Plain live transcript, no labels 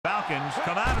Falcons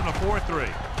come out in a 4-3.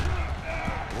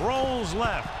 Rolls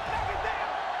left.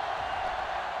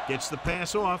 Gets the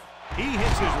pass off. He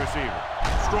hits his receiver.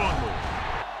 Strong move.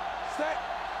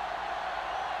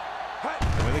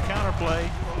 And with a counter play.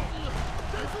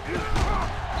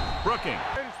 Brooking.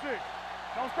 86.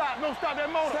 Don't stop. No, stop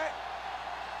that motor.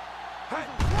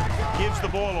 Gives the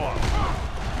ball off.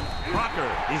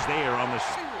 Crocker is there on the...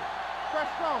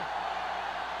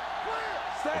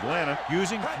 Atlanta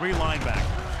using 3 linebackers.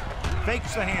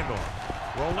 Fakes the handoff.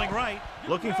 Rolling right.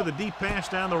 Looking for the deep pass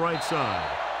down the right side.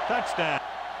 Touchdown.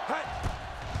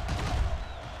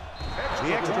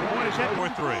 The extra point is hit for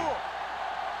 3.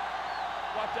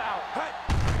 Watch out.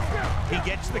 He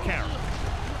gets the carry.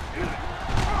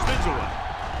 Spins away.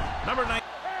 Number 9.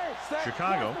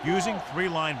 Chicago using 3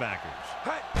 linebackers.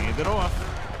 Hand it off.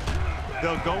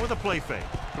 They'll go with a play fake.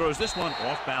 Throws this one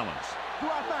off balance. Do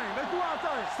our thing. Let's do our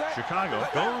thing. Chicago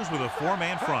goes with a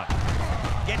 4-man front.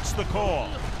 Gets the call.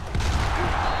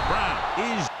 Brown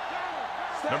is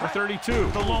number 32,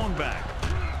 the lone back.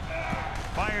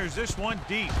 Fires this one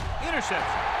deep.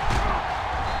 Interception.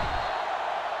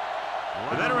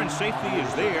 The veteran safety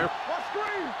is there.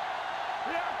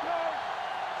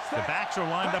 The backs are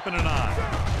lined up in an eye.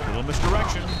 Little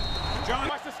misdirection. John.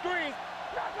 Watch the screen.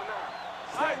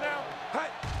 Right now.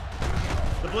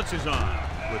 The blitz is on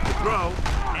with the throw,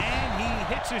 and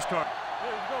he hits his target.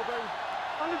 There you go, baby.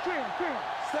 On the team.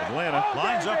 Atlanta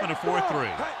lines up in a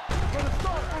 4-3. From the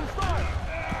start.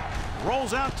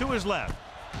 Rolls out to his left.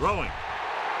 Throwing.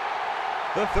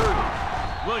 The 30.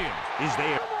 Williams is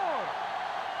there.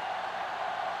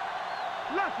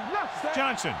 Left.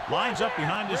 Johnson lines up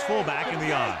behind his fullback in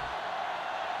the eye.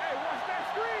 Hey, watch that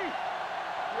screen.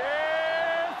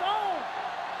 Yeah, it's on.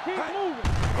 Keep moving.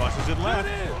 Crosses it left.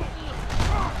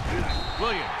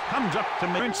 Williams comes up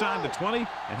to inside the 20 and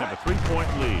have a 3-point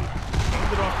lead.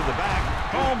 Hand it off to the back.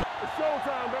 Home. It's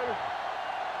showtime, baby.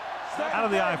 Out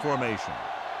of the I formation.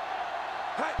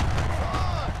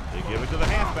 They give it to the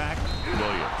halfback.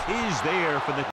 Williams is there for the